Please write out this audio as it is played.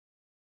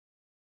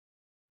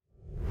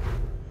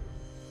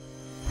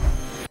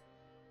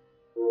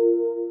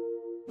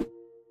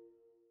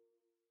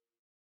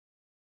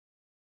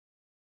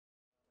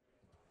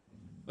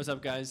What's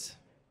up, guys?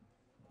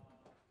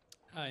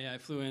 Hi, I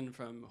flew in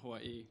from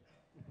Hawaii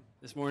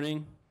this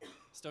morning.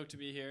 Stoked to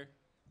be here.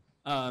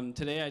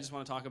 Today, I just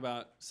want to talk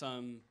about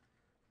some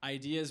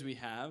ideas we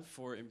have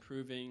for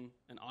improving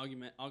and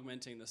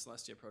augmenting the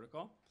Celestia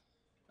protocol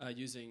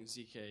using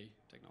ZK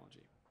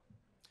technology.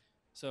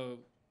 So,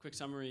 quick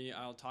summary,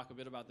 I'll talk a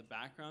bit about the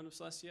background of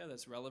Celestia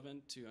that's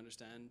relevant to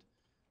understand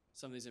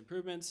some of these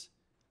improvements,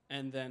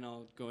 and then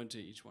I'll go into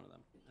each one of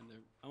them. And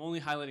I'm only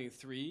highlighting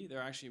three. There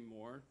are actually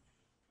more.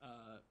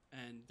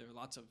 And there are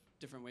lots of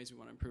different ways we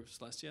want to improve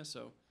Celestia,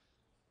 so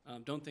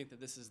don't think that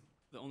this is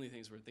the only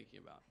things we're thinking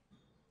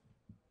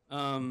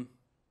about.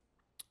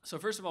 So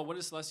first of all, what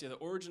is Celestia? The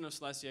origin of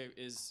Celestia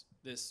is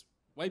this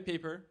white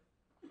paper,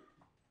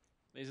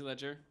 Lazy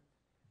Ledger,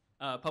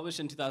 published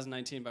in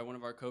 2019 by one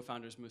of our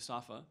co-founders,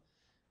 Mustafa.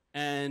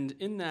 And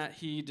in that,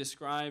 he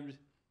described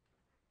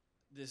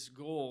this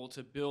goal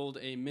to build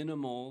a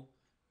minimal,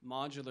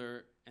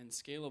 modular, and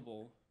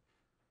scalable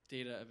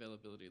data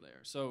availability layer.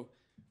 So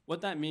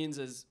what that means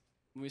is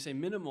when we say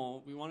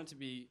minimal, we want it to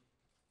be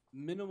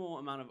minimal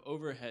amount of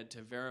overhead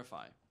to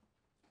verify.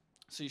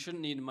 So you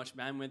shouldn't need much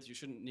bandwidth, you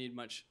shouldn't need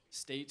much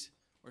state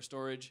or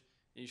storage,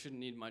 and you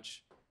shouldn't need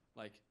much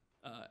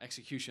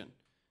execution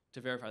to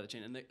verify the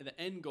chain. And the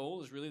end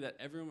goal is really that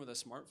everyone with a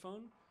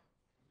smartphone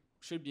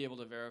should be able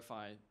to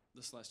verify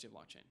the Celestia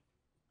blockchain,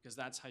 because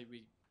that's how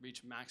we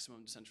reach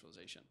maximum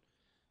decentralization.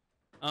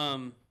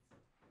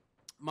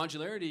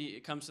 Modularity,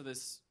 it comes to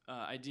this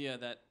idea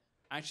that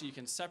actually you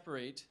can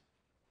separate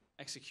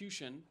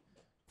execution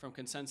from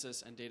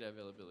consensus and data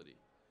availability.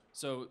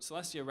 So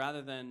Celestia,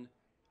 rather than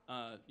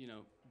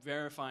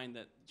verifying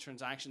that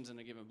transactions in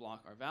a given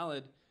block are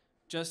valid,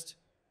 just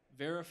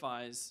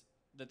verifies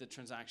that the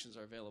transactions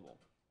are available.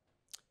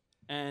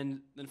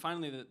 And then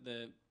finally,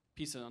 the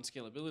piece on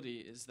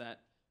scalability is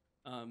that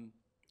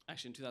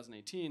actually in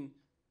 2018,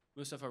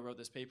 Mustafa wrote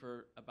this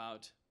paper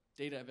about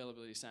data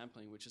availability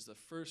sampling, which is the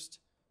first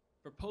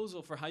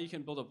proposal for how you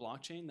can build a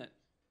blockchain that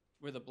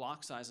where the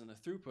block size and the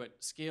throughput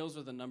scales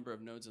with the number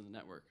of nodes in the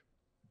network.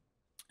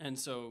 And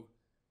so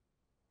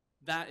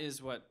that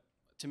is what,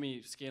 to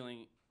me,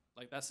 scaling,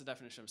 that's the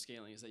definition of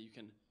scaling, is that you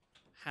can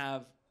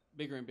have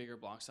bigger and bigger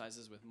block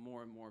sizes with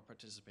more and more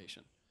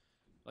participation.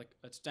 Like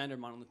a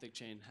standard monolithic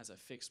chain has a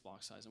fixed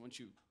block size, and once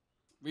you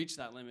reach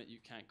that limit, you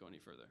can't go any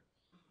further.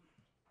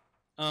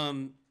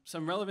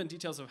 Some relevant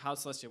details of how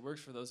Celestia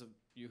works for those of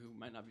you who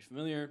might not be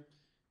familiar.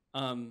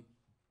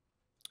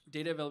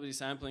 Data availability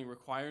sampling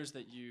requires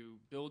that you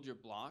build your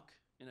block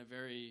in a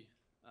very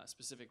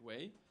specific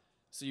way.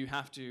 So you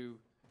have to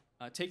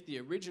take the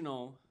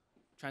original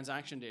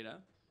transaction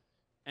data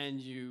and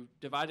you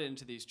divide it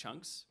into these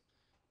chunks,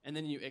 and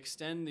then you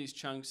extend these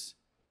chunks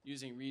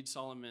using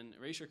Reed-Solomon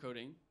erasure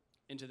coding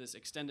into this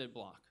extended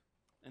block.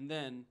 And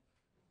then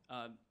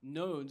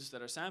nodes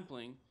that are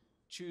sampling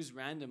choose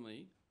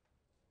randomly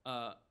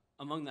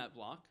among that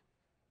block,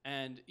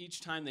 and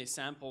each time they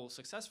sample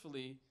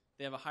successfully,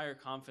 they have a higher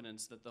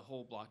confidence that the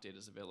whole block data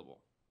is available.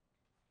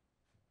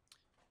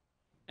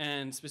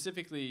 And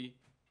specifically,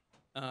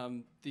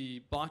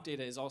 the block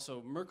data is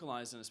also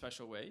Merkleized in a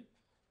special way.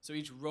 So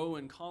each row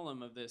and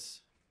column of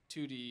this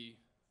 2D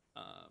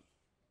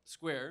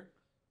square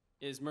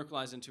is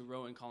Merkleized into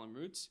row and column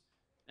roots,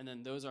 and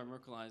then those are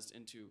Merkleized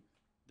into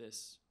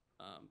this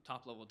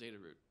top-level data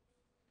root.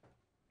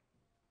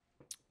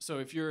 So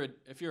if you're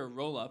a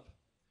roll-up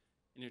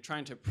and you're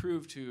trying to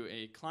prove to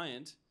a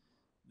client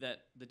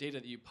that the data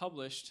that you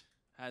published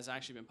has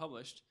actually been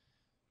published,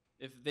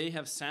 if they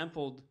have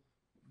sampled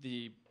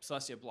the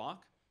Celestia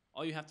block,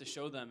 all you have to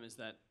show them is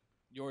that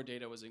your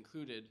data was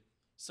included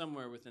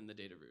somewhere within the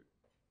data root.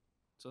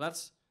 So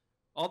that's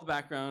all the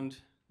background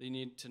that you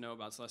need to know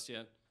about Celestia,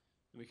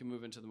 and we can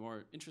move into the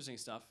more interesting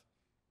stuff.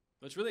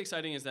 What's really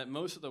exciting is that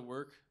most of the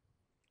work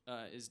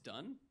is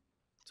done.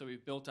 So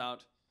we've built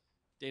out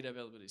data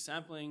availability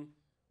sampling,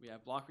 we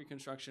have block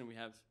reconstruction, we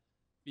have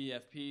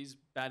BFPs,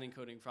 bad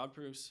encoding fraud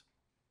proofs,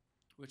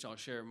 which I'll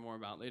share more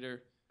about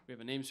later. We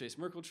have a namespace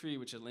Merkle tree,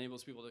 which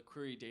enables people to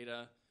query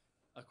data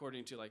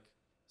according to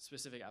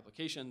specific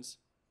applications.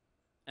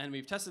 And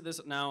we've tested this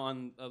now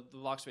on the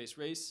block space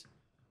race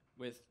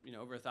with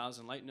over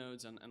 1,000 light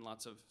nodes and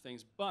lots of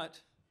things.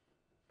 But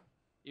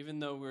even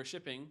though we're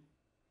shipping,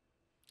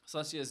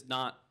 Celestia is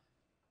not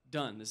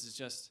done. This is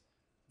just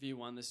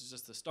V1. This is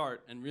just the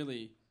start. And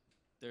really,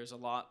 there's a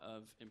lot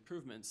of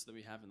improvements that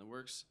we have in the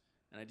works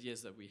and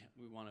ideas that we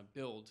want to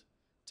build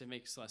to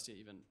make Celestia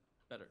even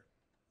better.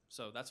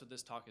 So that's what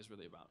this talk is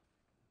really about.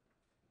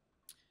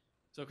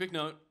 So a quick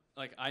note,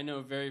 I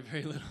know very,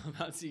 very little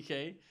about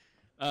ZK.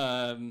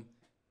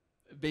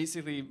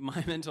 Basically,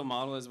 my mental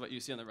model is what you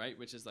see on the right,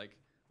 which is I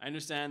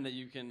understand that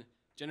you can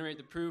generate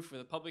the proof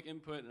with a public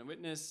input and a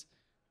witness,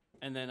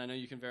 and then I know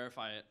you can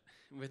verify it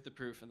with the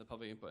proof and the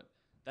public input.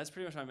 That's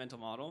pretty much my mental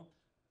model.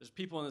 There's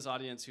people in this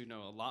audience who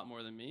know a lot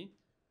more than me,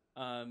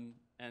 and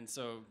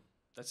so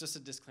that's just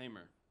a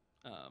disclaimer.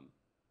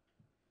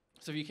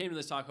 So if you came to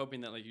this talk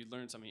hoping that you'd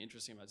learn something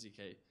interesting about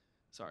ZK,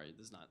 sorry,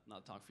 this is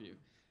not a talk for you.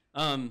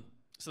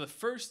 So the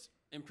first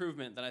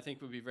improvement that I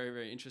think would be very,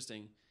 very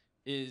interesting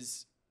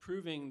is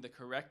proving the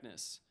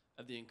correctness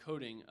of the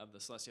encoding of the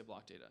Celestia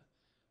block data.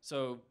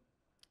 So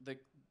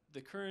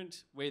the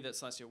current way that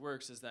Celestia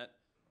works is that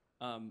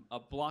a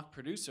block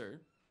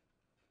producer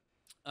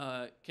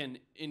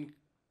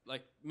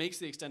makes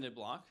the extended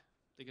block,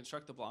 they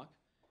construct the block,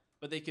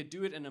 but they could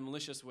do it in a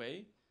malicious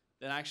way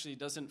that actually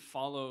doesn't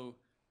follow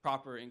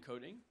proper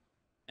encoding.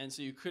 And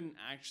so you couldn't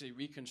actually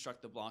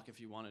reconstruct the block if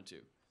you wanted to.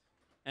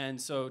 And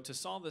so to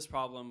solve this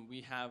problem,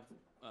 we have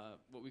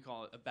what we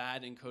call a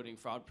bad encoding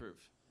fraud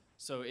proof.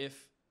 So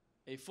if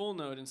a full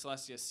node in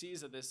Celestia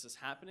sees that this is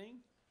happening,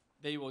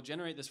 they will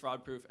generate this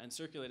fraud proof and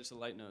circulate it to the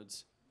light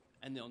nodes,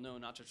 and they'll know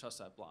not to trust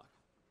that block.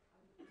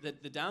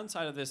 The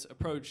downside of this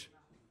approach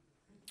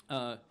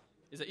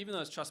is that even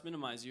though it's trust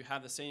minimized, you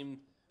have the same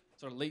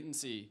sort of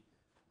latency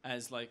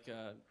as like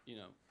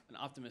an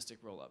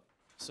optimistic rollup.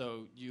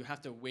 So you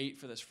have to wait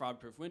for this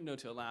fraud-proof window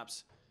to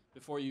elapse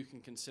before you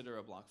can consider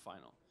a block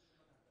final.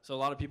 So a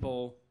lot of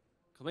people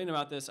complain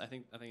about this. I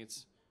think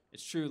it's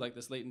true. Like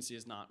this latency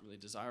is not really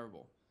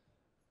desirable.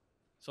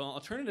 So an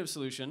alternative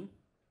solution,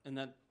 and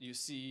that you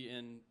see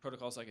in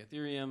protocols like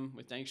Ethereum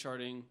with dank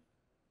sharding,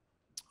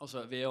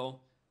 also at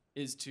Veil,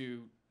 is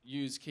to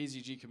use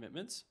KZG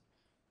commitments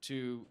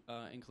to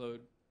encode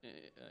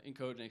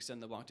and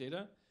extend the block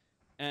data.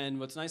 And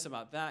what's nice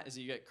about that is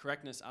that you get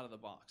correctness out of the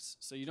box.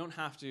 So you don't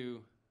have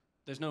to,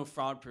 there's no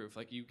fraud proof.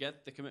 Like you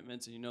get the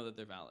commitments and you know that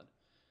they're valid.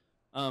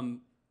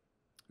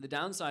 The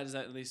downside is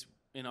that at least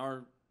in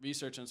our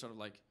research and sort of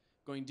like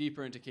going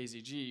deeper into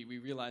KZG, we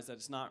realized that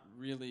it's not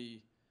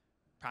really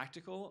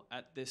practical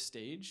at this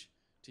stage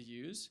to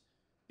use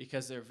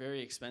because they're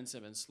very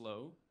expensive and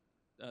slow.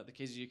 The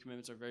KZG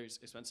commitments are very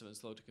expensive and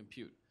slow to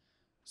compute.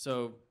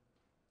 So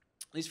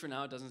at least for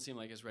now, it doesn't seem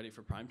like it's ready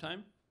for prime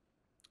time.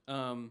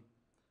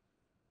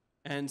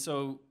 And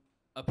so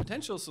a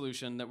potential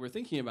solution that we're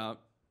thinking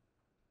about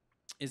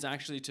is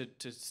actually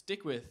to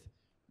stick with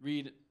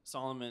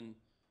Reed-Solomon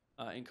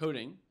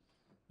encoding,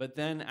 but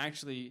then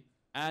actually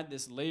add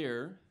this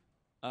layer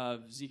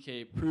of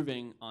ZK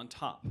proving on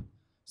top.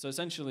 So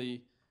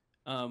essentially,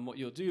 what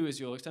you'll do is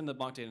you'll extend the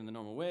block data in the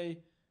normal way,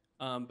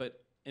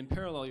 but in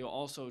parallel, you'll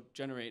also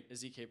generate a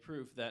ZK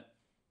proof that,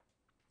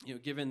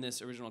 given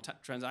this original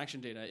transaction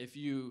data, if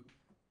you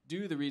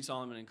do the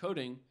Reed-Solomon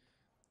encoding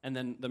and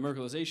then the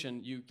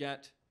Merkleization, you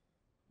get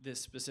this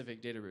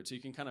specific data root. So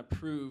you can kind of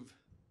prove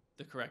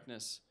the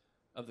correctness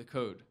of the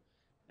code.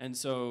 And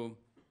so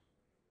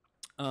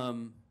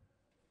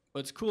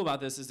what's cool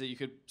about this is that you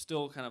could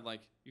still kind of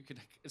like,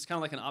 it's kind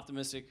of like an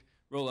optimistic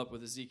roll-up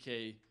with a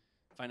ZK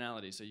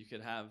finality. So you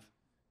could have,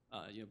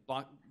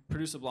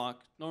 produce a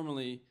block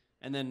normally,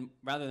 and then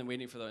rather than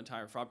waiting for the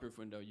entire fraud-proof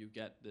window, you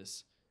get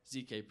this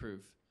ZK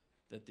proof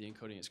that the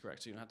encoding is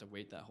correct. So you don't have to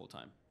wait that whole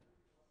time.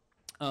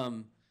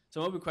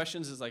 So open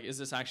questions is like, is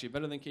this actually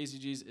better than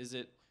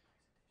KZGs?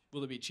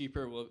 Will it be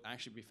cheaper? Will it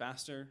actually be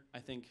faster? I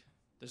think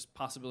there's a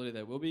possibility that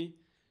it will be.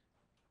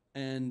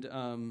 And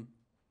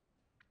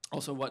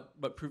also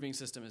what proving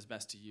system is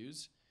best to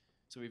use.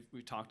 So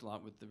we've talked a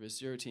lot with the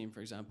RIS0 team,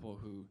 for example,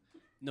 who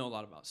know a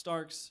lot about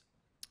Starks.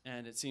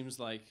 And it seems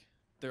like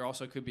there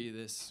also could be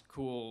this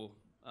cool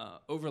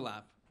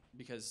overlap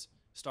because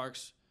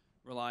Starks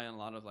rely on a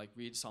lot of like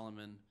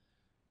Reed-Solomon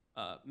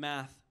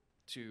math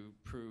to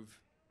prove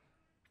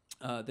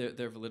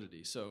their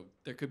validity. So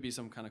there could be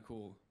some kind of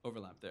cool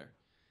overlap there.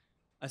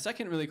 A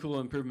second really cool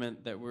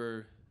improvement that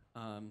we're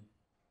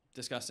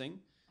discussing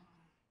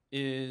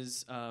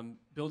is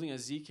building a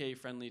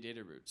ZK-friendly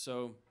data root.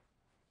 So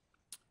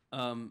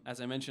as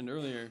I mentioned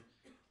earlier,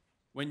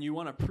 when you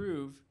want to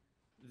prove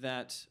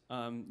that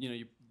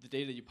the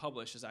data you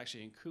publish is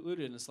actually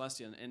included in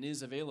Celestia and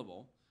is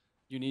available,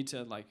 you need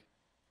to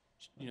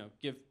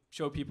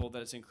show people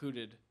that it's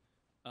included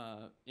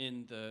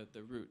in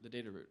the root, the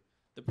data root.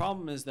 The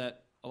problem is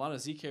that a lot of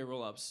ZK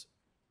rollups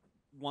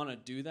want to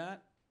do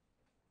that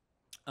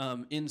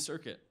in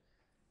circuit.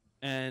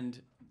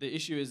 And the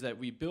issue is that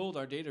we build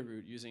our data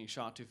root using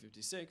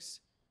SHA-256,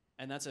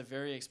 and that's a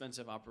very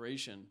expensive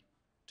operation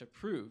to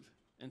prove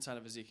inside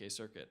of a ZK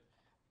circuit.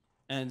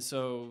 And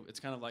so it's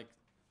kind of like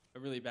a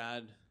really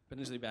bad,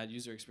 potentially bad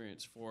user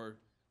experience for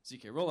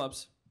ZK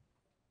rollups.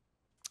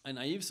 A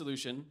naive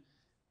solution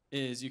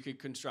is you could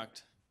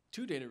construct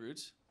two data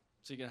roots.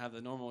 So you can have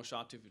the normal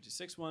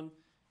SHA-256 one,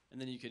 and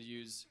then you could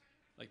use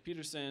like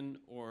Peterson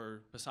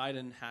or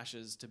Poseidon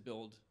hashes to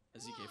build a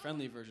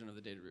ZK-friendly version of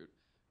the data root.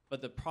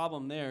 But the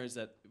problem there is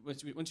that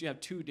once you have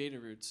two data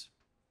roots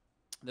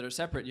that are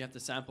separate, you have to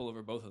sample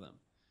over both of them.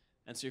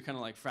 And so you're kind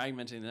of like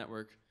fragmenting the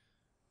network,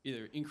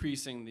 either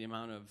increasing the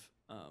amount of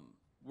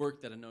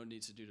work that a node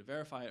needs to do to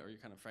verify it, or you're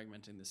kind of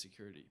fragmenting the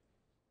security.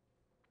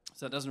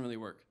 So that doesn't really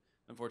work,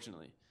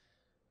 unfortunately.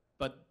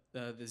 But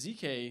the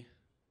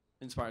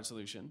ZK-inspired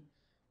solution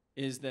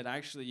is that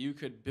actually you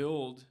could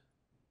build,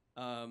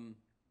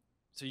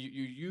 so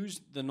you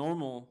use the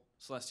normal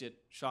Celestia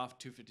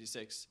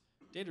SHA-256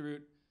 data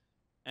root,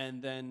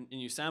 and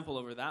you sample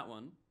over that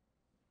one,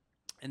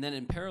 and then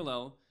in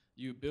parallel,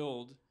 you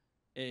build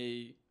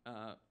a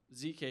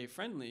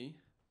ZK-friendly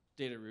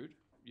data root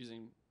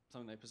using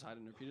something like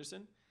Poseidon or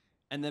Peterson,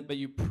 and then but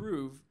you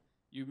prove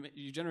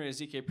you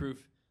generate a ZK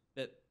proof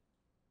that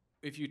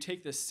if you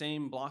take the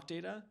same block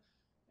data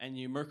and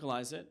you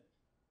Merkleize it,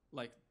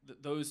 like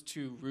those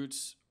two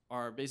roots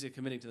are basically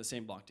committing to the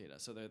same block data,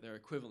 so they're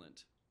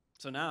equivalent.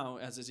 So now,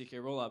 as a ZK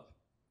rollup,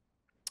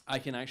 I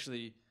can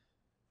actually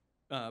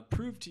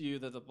prove to you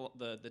that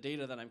the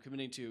data that I'm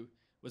committing to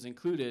was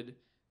included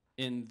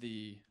in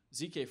the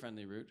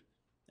ZK-friendly root,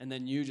 and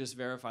then you just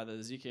verify that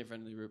the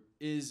ZK-friendly root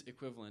is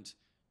equivalent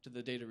to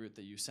the data root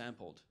that you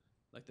sampled,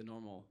 like the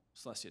normal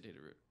Celestia data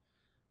root.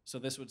 So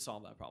this would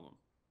solve that problem.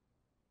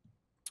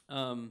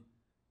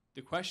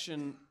 The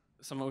question,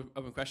 some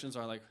open questions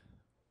are like,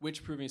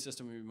 which proving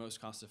system would be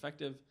most cost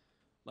effective?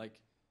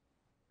 Like,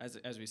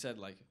 as we said,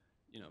 like,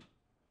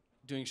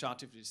 doing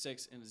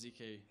SHA-256 in a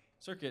ZK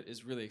circuit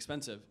is really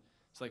expensive.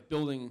 So like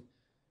building,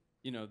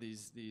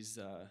 these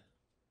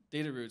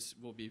data roots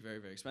will be very,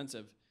 very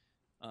expensive.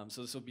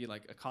 So this will be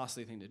like a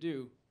costly thing to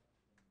do.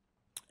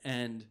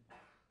 And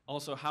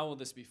also, how will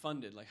this be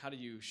funded? Like, how do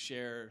you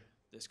share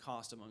this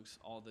cost amongst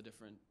all the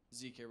different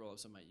ZK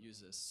rollups that might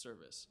use this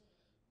service?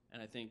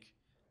 And I think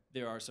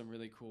there are some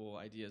really cool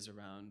ideas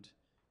around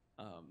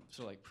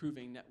so like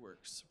proving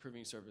networks,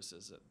 proving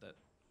services that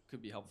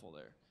could be helpful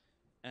there.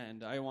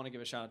 And I want to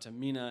give a shout out to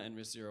Mina and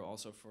RISC0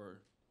 also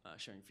for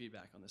sharing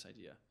feedback on this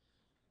idea.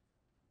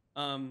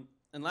 And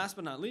last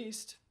but not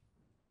least,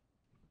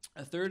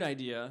 a third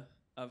idea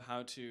of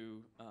how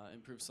to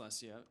improve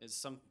Celestia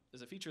is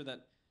a feature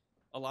that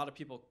a lot of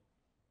people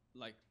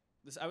like.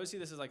 This I would see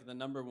this as like the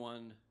number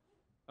one,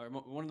 or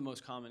one of the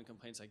most common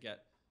complaints I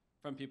get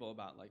from people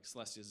about like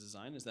Celestia's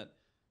design is that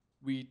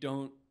we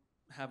don't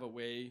have a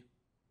way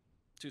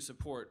to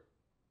support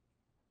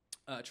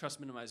trust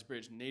minimized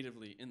bridge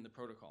natively in the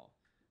protocol.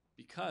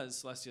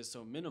 Because Celestia is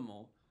so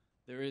minimal,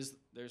 there's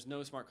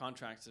no smart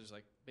contracts, there's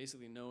like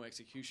basically no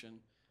execution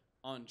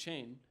on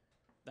chain.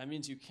 That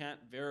means you can't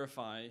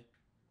verify,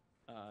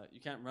 you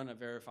can't run a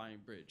verifying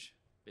bridge,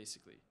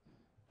 basically.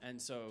 And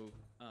so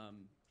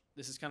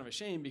this is kind of a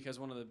shame because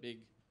one of the big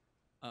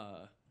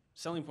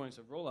selling points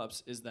of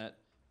rollups is that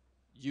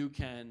you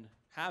can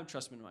have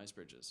trust minimized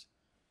bridges.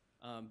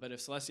 But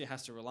if Celestia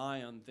has to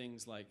rely on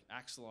things like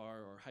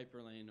Axelar or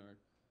Hyperlane or,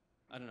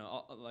 I don't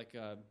know, like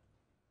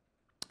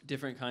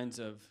different kinds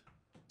of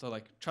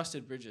like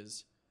trusted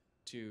bridges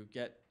to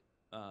get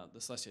the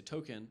Celestia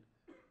token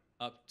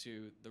up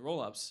to the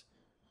rollups,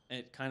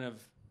 it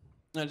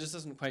just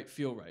doesn't quite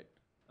feel right.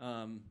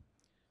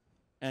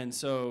 And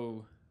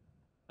so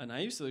a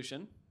naive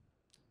solution,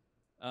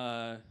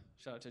 shout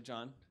out to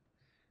John,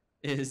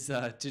 is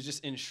to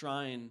just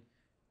enshrine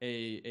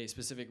a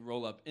specific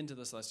rollup into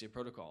the Celestia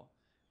protocol.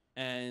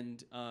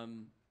 And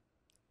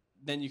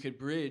then you could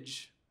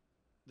bridge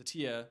the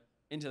TIA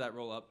into that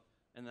rollup,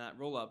 and that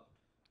rollup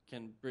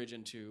can bridge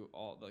into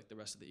all like the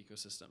rest of the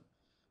ecosystem,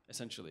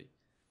 essentially.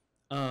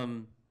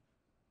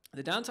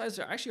 The downsides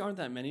actually aren't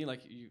that many.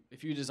 Like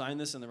if you design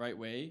this in the right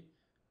way,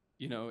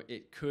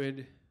 it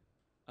could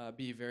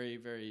be very,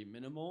 very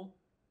minimal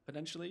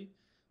potentially,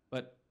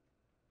 but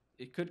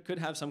it could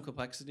have some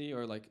complexity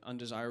or like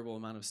undesirable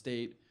amount of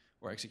state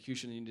or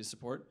execution you need to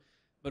support.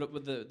 But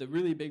the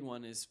really big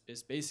one is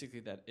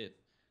basically that it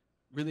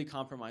really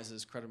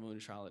compromises credible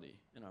neutrality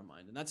in our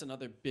mind. And that's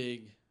another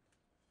big,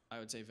 I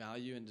would say,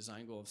 value and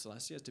design goal of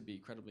Celestia is to be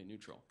credibly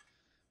neutral.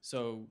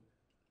 So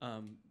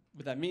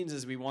what that means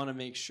is we want to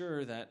make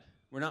sure that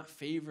we're not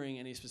favoring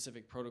any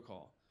specific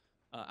protocol.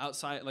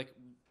 Outside, like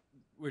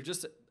we're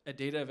just a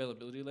data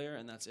availability layer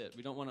and that's it.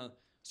 We don't want to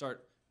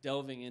start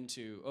delving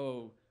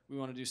into, we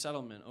want to do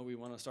settlement. We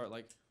want to start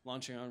like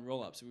launching our own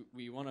rollups.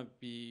 We want to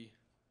be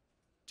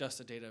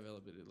just a data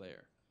availability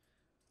layer.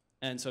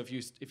 And so if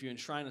you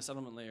enshrine a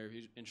settlement layer, if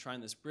you enshrine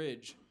this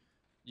bridge,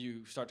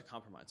 you start to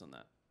compromise on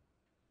that.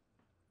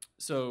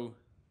 So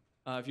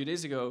a few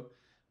days ago,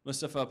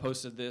 Mustafa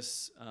posted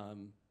this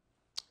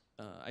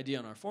idea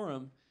on our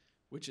forum,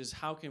 which is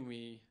how can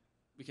we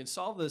can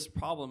solve this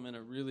problem in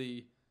a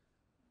really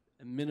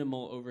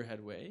minimal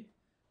overhead way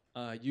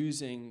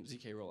using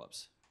ZK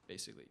rollups,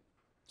 basically.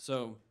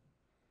 So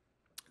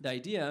the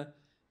idea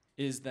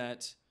is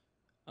that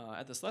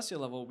at the Celestia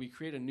level, we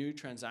create a new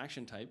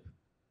transaction type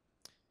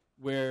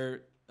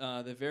where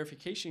the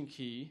verification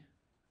key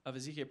of a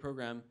ZK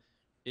program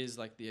is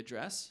like the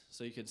address.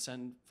 So you could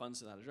send funds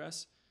to that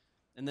address.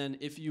 And then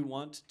if you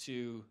want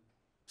to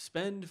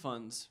spend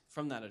funds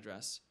from that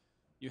address,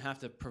 you have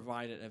to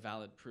provide it a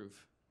valid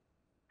proof.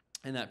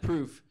 And that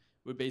proof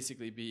would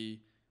basically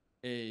be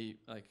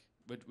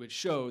would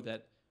show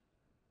that,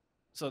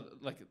 so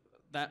like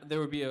that there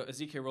would be a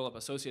ZK rollup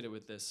associated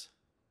with this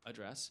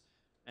address.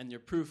 And your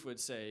proof would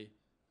say,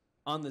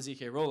 on the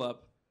ZK rollup,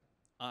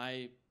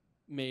 I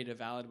made a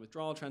valid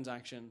withdrawal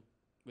transaction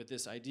with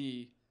this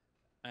ID,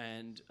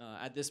 and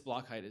at this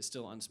block height it's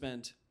still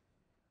unspent,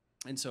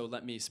 and so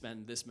let me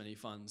spend this many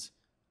funds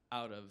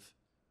out of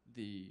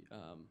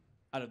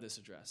this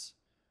address.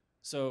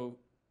 So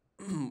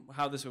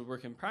how this would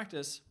work in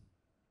practice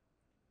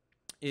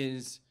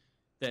is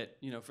that,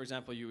 for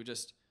example, you would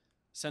just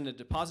send a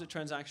deposit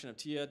transaction of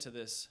TIA to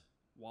this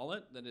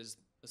wallet that is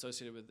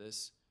associated with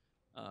this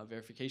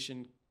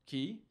verification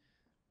key,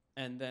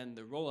 and then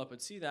the rollup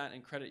would see that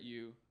and credit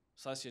you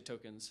Celestia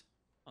tokens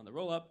on the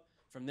rollup.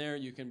 From there,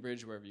 you can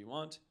bridge wherever you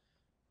want.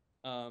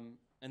 And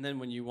then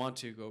when you want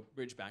to go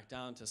bridge back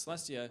down to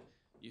Celestia,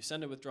 you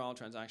send a withdrawal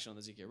transaction on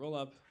the ZK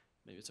rollup.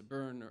 Maybe it's a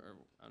burn or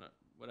I don't know,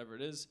 whatever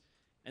it is.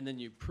 And then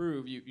you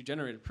prove, you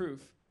generate a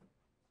proof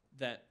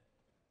that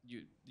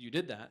you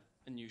did that,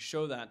 and you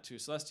show that to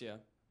Celestia.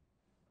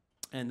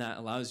 And that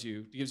allows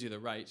you, gives you the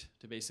right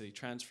to basically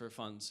transfer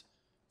funds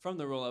from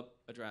the rollup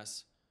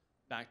address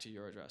back to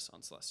your address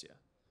on Celestia.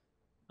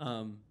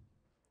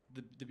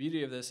 The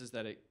beauty of this is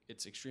that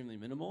it's extremely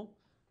minimal.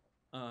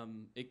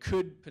 It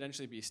could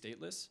potentially be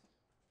stateless.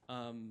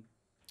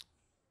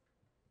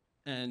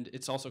 And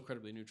it's also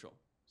credibly neutral.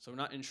 So we're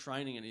not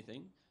enshrining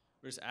anything.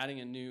 We're just adding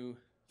a new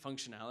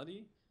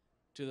functionality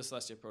to the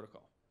Celestia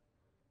protocol.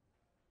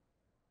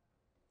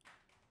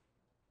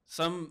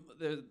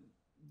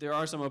 There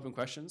are some open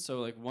questions. So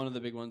like one of the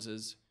big ones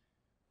is,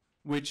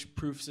 which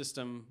proof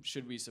system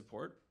should we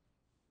support?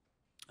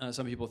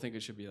 Some people think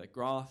it should be like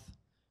Groth,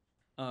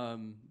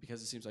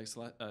 because it seems like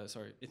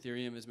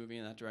Ethereum is moving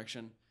in that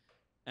direction.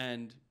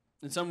 And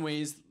in some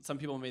ways, some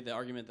people made the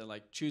argument that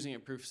like choosing a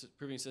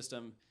proving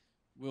system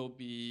will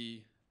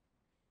be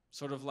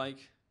sort of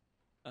like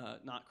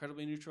not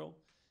credibly neutral.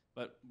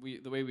 But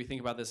the way we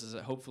think about this is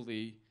that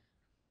hopefully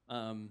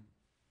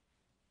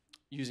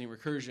using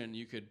recursion,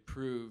 you could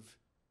prove,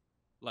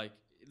 like,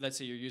 let's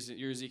say you're using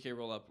your ZK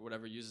rollup or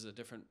whatever uses a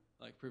different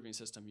like proving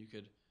system, you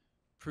could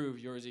prove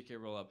your ZK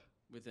rollup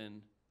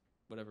within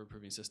whatever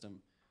proving system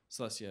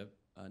Celestia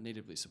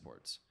natively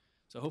supports.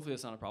 So hopefully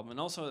that's not a problem. And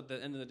also at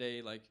the end of the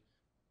day, like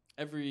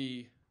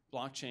every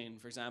blockchain,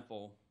 for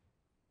example,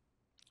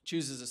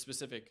 chooses a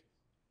specific,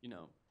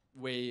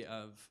 way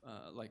of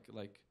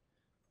like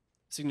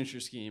signature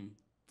scheme,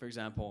 for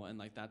example, and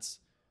like that's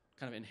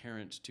kind of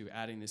inherent to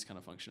adding this kind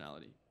of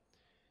functionality.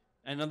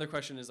 And another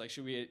question is like,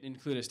 should we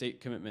include a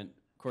state commitment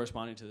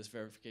corresponding to this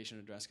verification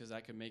address? Because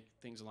that could make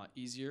things a lot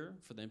easier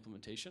for the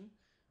implementation,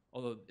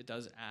 although it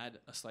does add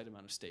a slight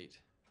amount of state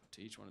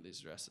to each one of these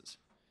addresses.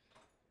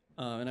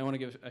 And I want to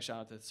give a shout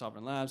out to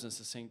Sovereign Labs and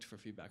Succinct for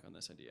feedback on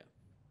this idea.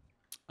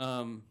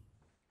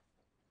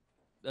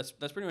 That's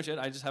pretty much it.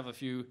 I just have a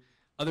few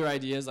other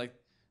ideas like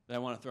that I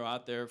want to throw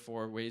out there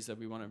for ways that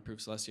we want to improve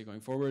Celestia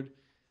going forward.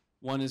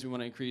 One is we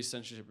want to increase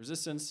censorship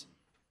resistance.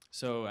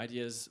 So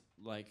ideas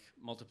like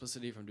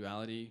multiplicity from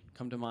duality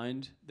come to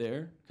mind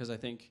there, because I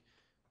think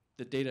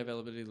the data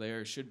availability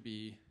layer should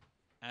be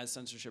as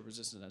censorship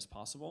resistant as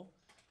possible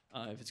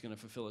if it's going to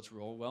fulfill its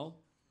role well.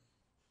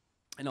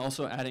 And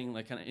also adding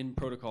like kind of in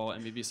protocol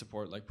MVB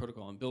support, like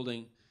protocol and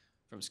building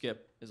from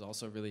Skip is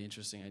also a really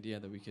interesting idea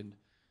that we could,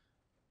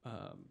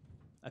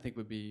 I think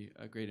would be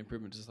a great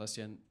improvement to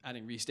Celestia. And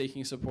adding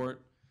restaking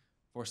support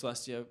for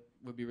Celestia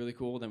would be really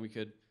cool. Then we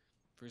could,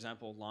 for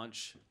example,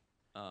 launch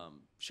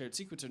shared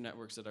sequencer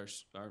networks that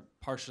are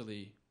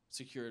partially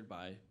secured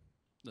by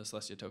the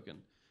Celestia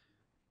token.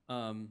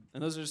 And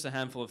those are just a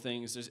handful of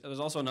things. There's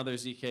also another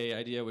ZK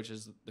idea, which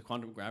is the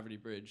quantum gravity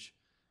bridge,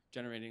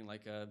 generating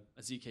like a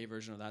ZK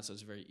version of that, so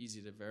it's very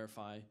easy to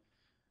verify.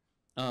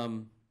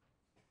 So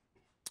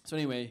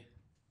anyway,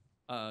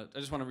 I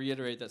just want to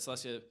reiterate that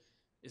Celestia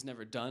is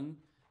never done,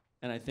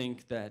 and I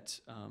think that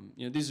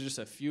these are just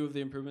a few of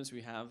the improvements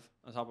we have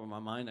on top of my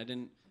mind. I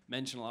didn't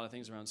mention a lot of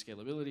things around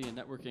scalability and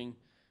networking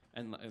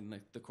and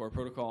the core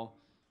protocol,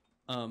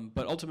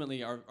 but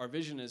ultimately our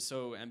vision is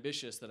so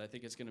ambitious that I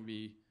think it's going to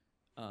be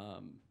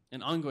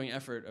an ongoing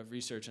effort of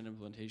research and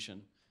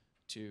implementation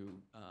to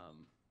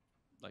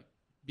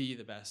be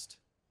the best,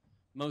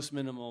 most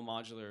minimal,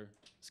 modular,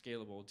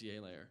 scalable DA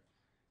layer.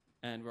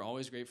 And we're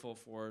always grateful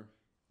for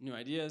new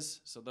ideas.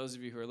 So those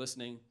of you who are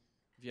listening,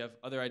 if you have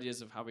other ideas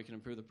of how we can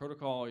improve the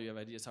protocol, or you have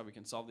ideas how we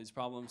can solve these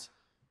problems,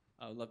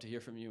 I would love to hear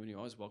from you, and you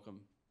always welcome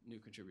new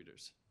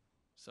contributors.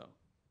 So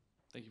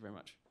thank you very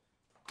much.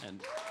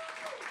 And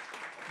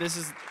this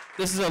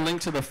is a link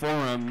to the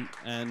forum,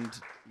 and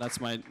that's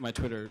my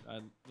Twitter.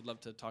 I would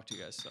love to talk to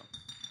you guys. So.